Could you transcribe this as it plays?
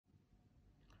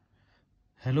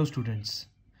Hello students,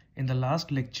 in the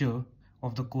last lecture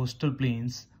of the coastal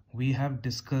plains, we have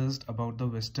discussed about the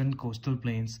western coastal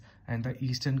plains and the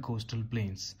eastern coastal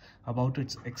plains, about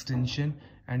its extension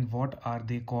and what are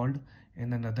they called in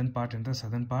the northern part and the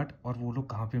southern part और वो लोग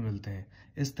कहाँ पे मिलते हैं.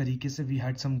 इस तरीके से we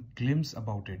had some glimpse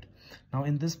about it. Now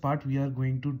in this part we are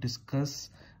going to discuss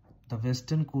the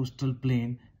western coastal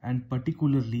plain and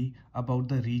particularly about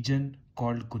the region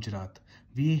called Gujarat.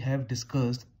 We have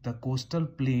discussed the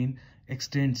coastal plain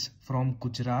extends from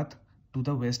Gujarat to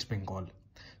the West Bengal.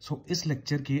 So इस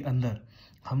lecture के अंदर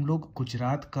हम लोग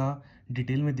गुजरात का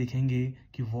detail में देखेंगे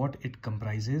कि what it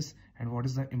comprises and what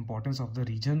is the importance of the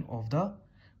region of the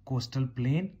coastal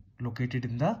plain located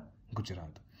in the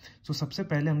Gujarat. So सबसे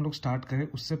पहले हम लोग स्टार्ट करें,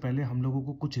 उससे पहले हम लोगों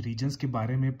को कुछ रीजन्स के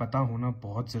बारे में पता होना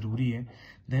बहुत ज़रूरी है.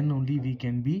 Then only we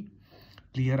can be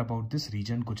clear about this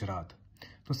region Gujarat.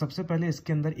 तो सबसे पहले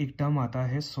इसके अंदर एक टर्म आता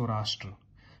है Saurashtra.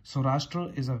 Saurashtra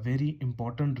is a very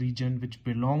important reason which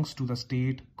belongs to the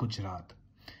state Gujarat.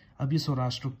 अब ये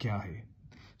सौराष्ट्र क्या है?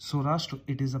 Saurashtra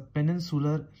it is a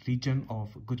peninsular reason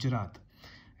of Gujarat.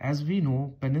 As we know,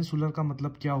 peninsular का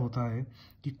मतलब क्या होता है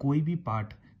कि कोई भी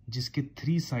पार्ट जिसके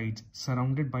 3 sides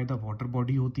surrounded by the water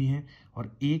body होती हैं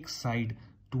और एक साइड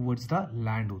टूवर्ड्स द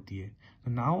लैंड होती है.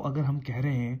 तो नाउ अगर हम कह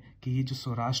रहे हैं कि ये जो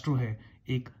सौराष्ट्र है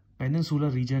एक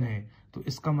पेनिनसुलर रीजन है, तो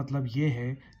इसका मतलब ये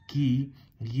है कि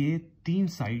ये 3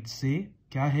 साइड से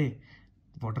क्या है,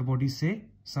 वाटर बॉडी से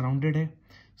सराउंडेड है.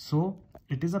 So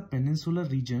it is a peninsular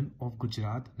reason of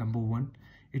Gujarat. Number 1,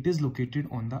 it is located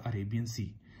on the Arabian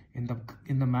C.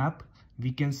 in the map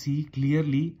we can see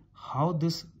clearly how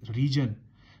this region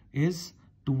is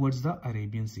towards the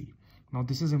Arabian Sea. Now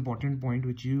this is important point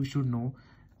which you should know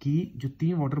कि जो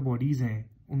 3 water bodies हैं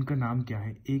उनका नाम क्या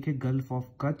है. एक है gulf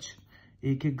of Kutch,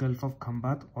 एक है गल्फ ऑफ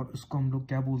खंबात और उसको हम लोग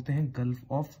क्या बोलते हैं,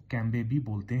 गल्फ ऑफ कैम्बे भी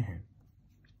बोलते हैं,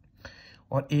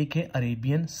 और एक है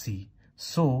अरेबियन सी.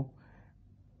 सो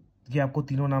ये आपको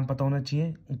तीनों नाम पता होना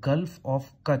चाहिए. गल्फ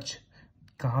ऑफ कच्छ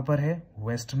कहाँ पर है,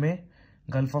 वेस्ट में.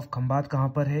 गल्फ ऑफ खंबात कहाँ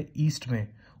पर है, ईस्ट में.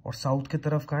 और साउथ की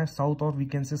तरफ कहाँ है, साउथ, और we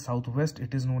can say south west.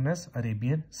 It is known as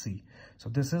Arabian C. So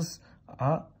this is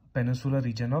a peninsular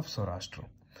reason of Saurashtra.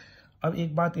 अब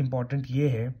एक बात इंपॉर्टेंट ये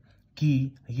है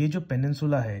कि ये जो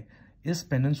पेनिनसुला है, इस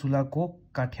पेनिनसुला को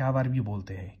काठियावाड़ भी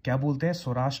बोलते हैं. क्या बोलते हैं?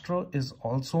 Saurashtra is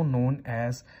also known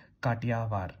as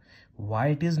Kathiawar.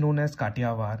 Why it is known as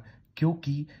Kathiawar?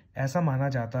 क्योंकि ऐसा माना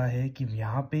जाता है कि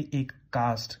यहाँ पे एक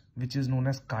caste which is known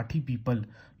as काठी people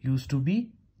use to be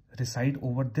reside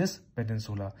over this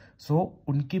peninsula. सो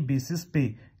उनके बेसिस पे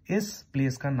इस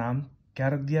प्लेस का नाम क्या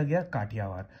रख दिया गया,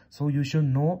 Kathiawar. So you should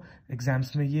know,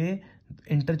 exams में ये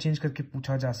इंटरचेंज करके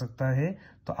पूछा जा सकता है.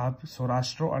 तो आप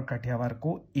सौराष्ट्र और काठियावाड़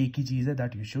को एक ही चीज है,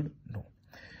 दैट यू शुड नो.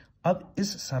 अब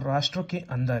इस सौराष्ट्र के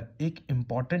अंदर एक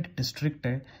इम्पॉर्टेंट डिस्ट्रिक्ट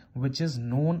है which is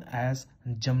known as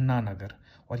Jamunanagar.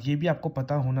 और ये भी आपको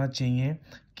पता होना चाहिए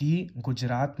कि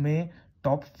गुजरात में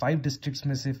टॉप 5 डिस्ट्रिक्ट्स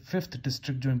में से 5th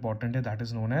डिस्ट्रिक्ट जो इंपॉर्टेंट है that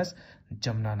is known as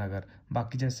Jamunanagar.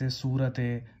 बाकी जैसे सूरत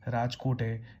है, राजकोट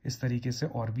है, इस तरीके से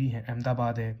और भी है.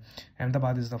 अहमदाबाद है,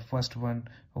 Ahmedabad is the first one.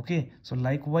 Okay, so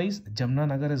likewise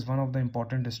Jamunanagar is one of the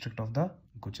important district of the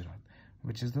Gujarat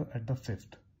which is at the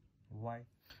 5th. Y?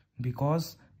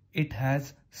 Because it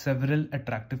has several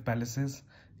attractive palaces.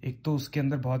 एक तो उसके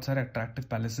अंदर बहुत सारे अट्रैक्टिव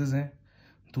पैलेसेस हैं.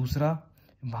 दूसरा,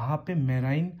 वहाँ पे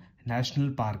मेराइन नेशनल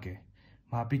पार्क है.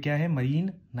 वहाँ पे क्या है,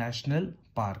 मरीन नेशनल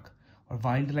पार्क. और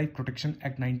वाइल्ड लाइफ प्रोटेक्शन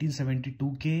एक्ट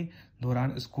 1972 के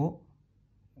दौरान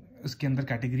इसके अंदर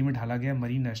कैटेगरी में ढाला गया,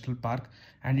 marine national park.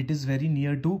 And it is very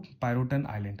near to पायरोटन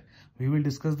island. We will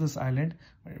discuss this island.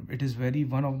 It is very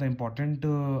one of the important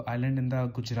island in the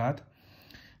Gujarat.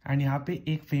 And यहाँ पे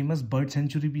एक फेमस बर्ड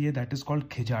सेंचुरी भी है, that is called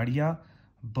Khijadia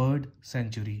bird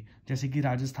sanctuary. जैसे कि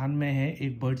राजस्थान में है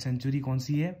एक बर्ड सेंचुरी, कौन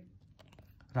सी है,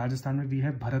 राजस्थान में भी है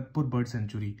भरतपुर बर्ड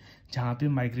सेंचुरी, जहाँ पे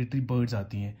माइग्रेटरी बर्ड्स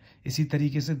आती हैं. इसी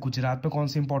तरीके से गुजरात में कौन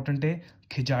सी इंपॉर्टेंट है,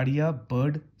 खिजाड़िया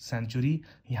बर्ड सेंचुरी.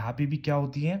 यहाँ पे भी क्या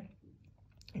होती है,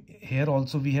 here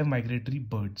also we have migratory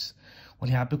birds. और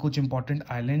यहाँ पे कुछ इंपॉर्टेंट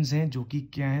आइलैंड्स हैं जो कि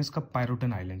क्या है, इसका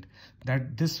पायरोटन island. That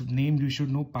this name you should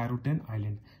know, पायरोटन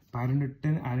island.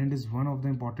 पायरोटन island is one of the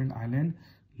important island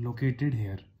located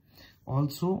hair.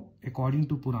 Also according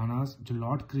to Puranas, जो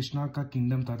लॉर्ड कृष्णा का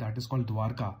किंगडम था that is called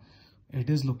Dwarka, it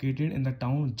is located in the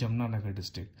town Jamunanagar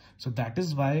district. So that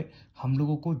is why हम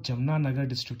लोगों को Jamunanagar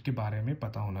district के बारे में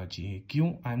पता होना चाहिए.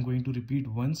 क्यों? I am going to repeat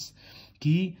once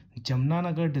कि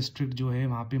जमुनानगर डिस्ट्रिक्ट जो है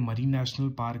वहाँ पे मरीन नेशनल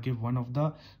पार्क है, one of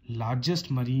the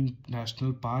largest marine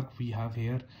national park we have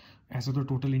hair ऐसे तो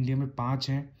टोटल इंडिया में 5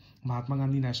 हैं। महात्मा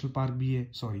गांधी नेशनल पार्क भी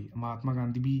है, sorry Mahatma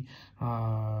Gandhi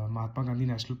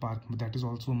national park that is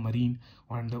also marine,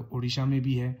 and Orissa में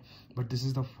भी है, but this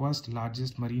is the first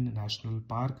largest marine national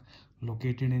park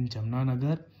located in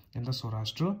Jamunanagar in the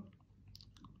Saurashtra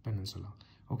peninsula.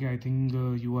 Okay, I think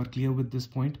you are clear with this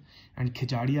point. And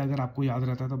खिजाड़ी अगर आपको याद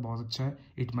रहता है तो बहुत अच्छा है,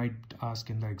 it might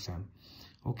ask in the exam.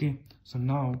 Okay, so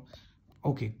now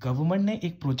okay, government ने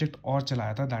एक प्रोजेक्ट और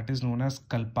चलाया था that is known as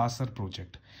कल्पासर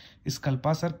project. इस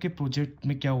कल्पासर के प्रोजेक्ट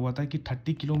में क्या हुआ था कि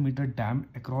 30 kilometre dam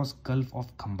across gulf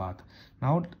of Khambhat.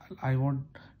 Now I want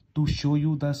to show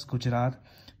you दस गुजरात।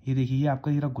 ये देखिए, ये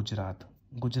आपका ये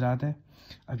गुजरात है।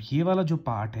 अब ये वाला जो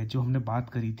पार्ट है जो हमने बात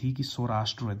करी थी कि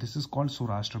सौराष्ट्र है, this is called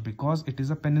Saurashtra because it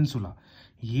is a peninsula.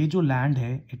 ये जो लैंड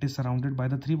है it is surrounded by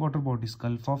the 3 water bodies,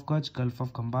 gulf of Kutch, gulf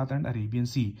of Khambhat and Arabian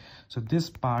C. So this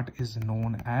part is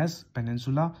known as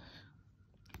peninsula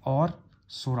और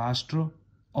सौराष्ट्र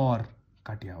और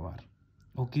Kathiawar.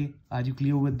 Okay, are you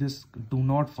clear with this? Do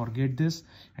not forget this.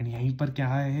 And यहीं पर क्या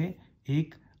है,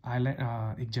 एक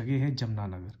island, एक जगह है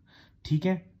जमुनानगर, ठीक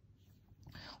है।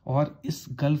 और इस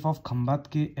गल्फ ऑफ खंबात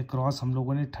के अक्रॉस हम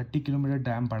लोगों ने 30 किलोमीटर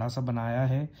डैम बड़ा सा बनाया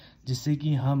है, जिससे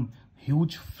कि हम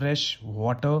huge fresh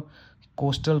water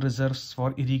coastal reserves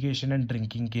for irrigation and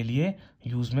drinking के लिए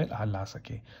यूज़ में ला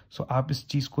सके। सो आप इस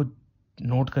चीज़ को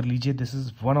नोट कर लीजिए, this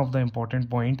is one of the important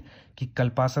point कि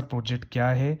कल्पासर प्रोजेक्ट क्या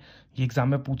है। ये एग्जाम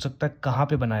में पूछ सकता है कहाँ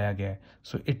पे बनाया गया है।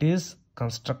 So it is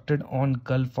constructed on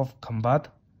gulf of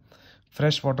Khambhat,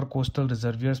 fresh water coastal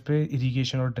रिजर्वियर्स पे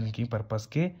इरिगेशन और ड्रिंकिंग पर्पस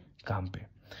के काम पे।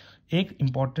 एक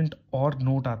इम्पॉर्टेंट और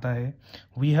नोट आता है,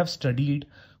 we have studied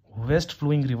west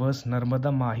flowing rivers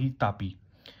Narmada, Mahi, Tapi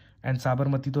and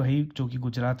Sabarmati तो है ही, जो कि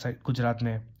गुजरात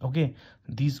में है। Okay,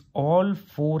 these all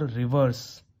 4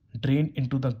 reverse drain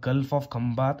into the gulf of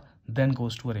Khambhat then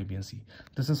goes to Arabian Sea.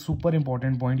 This is super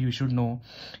important point you should know.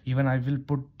 Even I will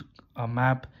put a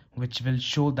map which will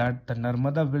show that the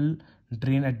Narmada will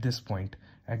drain at this point.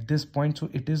 So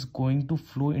it is going to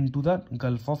flow into the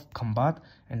Gulf of Khambat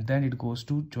and then it goes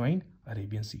to join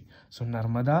Arabian Sea. So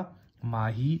Narmada,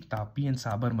 Mahi, Tapi and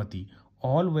Sabarmati,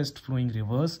 all west flowing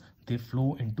rivers, they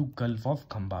flow into Gulf of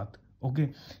Khambat. Okay,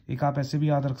 एक आप ऐसे भी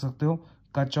याद रख सकते हो,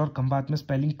 कच्छ और खंबात में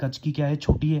स्पेलिंग कच्छ की क्या है,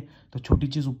 छोटी है, तो छोटी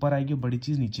चीज़ ऊपर आएगी, बड़ी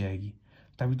चीज़ नीचे आएगी,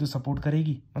 तभी तो सपोर्ट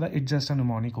करेगी। मतलब it's just a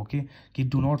mnemonic. Okay, कि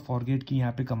डू नॉट फॉरगेट कि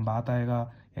यहाँ पे खंबात आएगा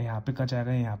या यहाँ पे कच्छ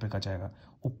आएगा या यहाँ पे कच्छ आएगा,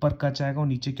 ऊपर कच्छ आएगा और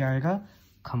नीचे क्या आएगा,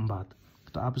 खंबात।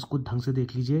 तो आप इसको ढंग से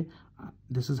देख लीजिए।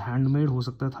 दिस इज़ हैंडमेड, हो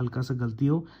सकता है हल्का सा गलती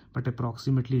हो, but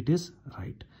approximately it is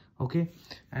right. Okay,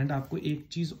 and आपको एक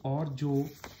चीज़ और जो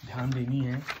ध्यान देनी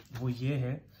है वो ये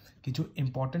है कि जो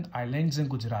इम्पोर्टेंट आइलैंड्स हैं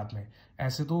गुजरात में,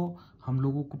 ऐसे तो हम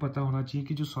लोगों को पता होना चाहिए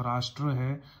कि जो सौराष्ट्र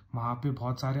है वहाँ पे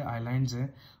बहुत सारे आइलैंड्स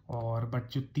हैं, और बट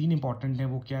जो 3 इंपॉर्टेंट हैं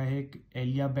वो क्या है, एक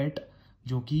एलियाबेट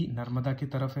जो कि नर्मदा की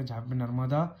तरफ है जहाँ पे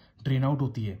नर्मदा ड्रेन आउट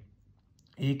होती है,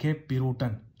 एक है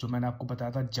पिरोटन जो मैंने आपको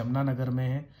बताया था जमुनानगर में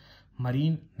है,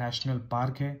 मरीन नेशनल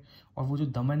पार्क है, और वो जो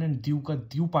दमन एंड दीव का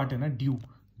दीव पार्ट है ना, Diu,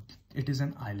 it is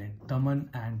an island, Daman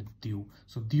and Diu.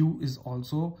 So Diu is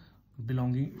also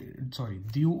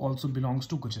Diu also belongs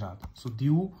to Gujarat. So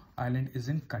Diu island is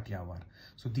in Kathiawar.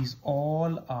 So these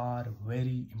all are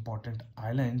very important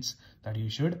islands that you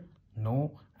should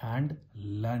know and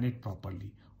learn it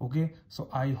properly. Okay, so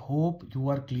I hope you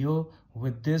are clear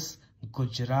with this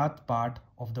Gujarat part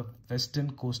of the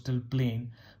western coastal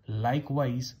plain.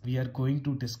 Likewise, we are going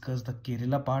to discuss the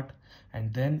Kerala part,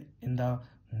 and then in the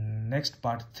next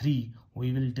part 3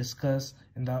 we will discuss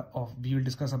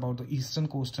about the eastern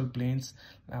coastal plains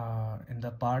in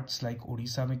the parts like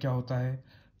Odisha में क्या होता है,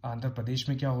 आंध्र प्रदेश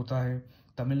में क्या होता है,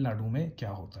 तमिलनाडु में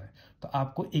क्या होता है। तो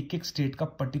आपको एक एक स्टेट का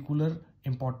particular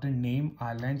important name,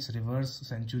 islands, reverse,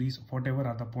 centuries, whatever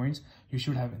are the points you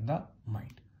should have in the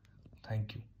mind.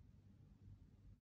 Thank you.